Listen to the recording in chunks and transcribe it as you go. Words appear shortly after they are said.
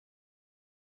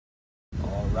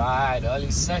Right,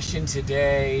 early session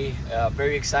today.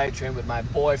 Very excited to train with my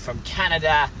boy from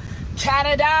Canada.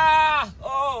 Canada!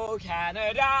 Oh,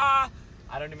 Canada!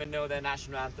 I don't even know their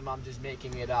national anthem, I'm just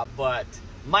making it up. But,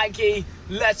 Mikey,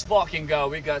 let's fucking go.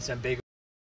 We got some big...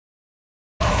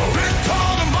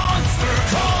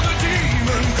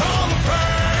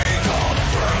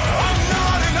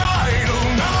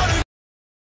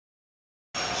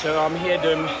 So I'm here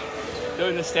doing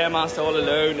the Stairmaster all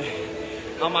alone.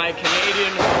 I'm my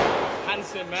Canadian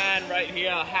handsome man right here.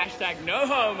 Hashtag no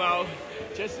homo.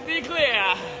 Just to be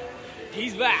clear,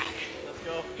 he's back. Let's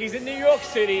go. He's in New York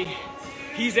City.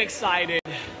 He's excited.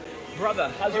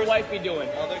 Brother, how's your wife be doing?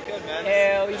 Oh, they're good, man.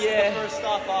 Hell this yeah. is the first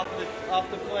stop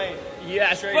off the plane.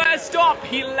 Yes, Straight first stop.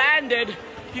 He landed.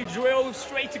 He drove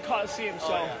straight to Coliseum.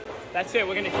 So yeah. That's it.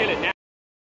 We're gonna kill it now.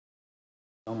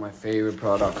 My favorite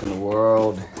product in the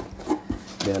world.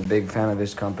 Been a big fan of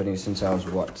this company since I was,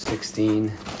 what, 16?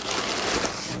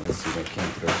 Let's see what came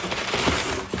through.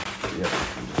 Yep,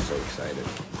 I'm just so excited.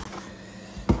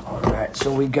 Alright,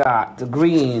 so we got the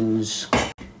greens.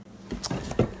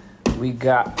 We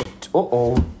got,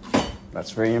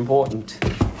 that's very important.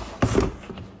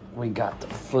 We got the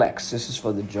flex. This is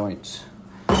for the joints.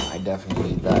 I definitely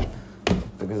need that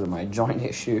because of my joint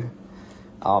issue.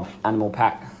 Animal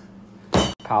pack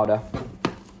powder.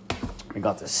 We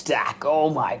got the stack. Oh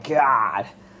my god.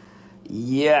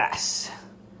 Yes.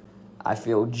 I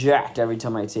feel jacked every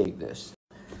time I take this.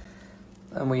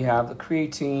 Then we have the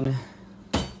creatine.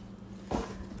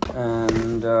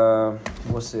 And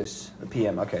what's this? The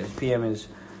PM. Okay, the PM is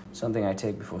something I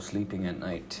take before sleeping at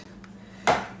night.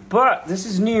 But this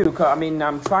is new. I mean,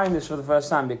 I'm trying this for the first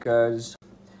time because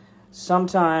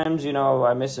sometimes, you know,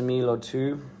 I miss a meal or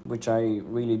two, which I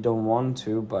really don't want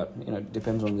to, but, you know, it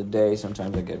depends on the day.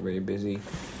 Sometimes I get very busy.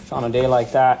 So on a day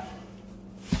like that,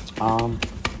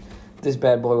 this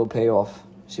bad boy will pay off.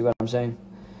 See what I'm saying?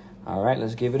 All right,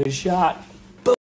 let's give it a shot.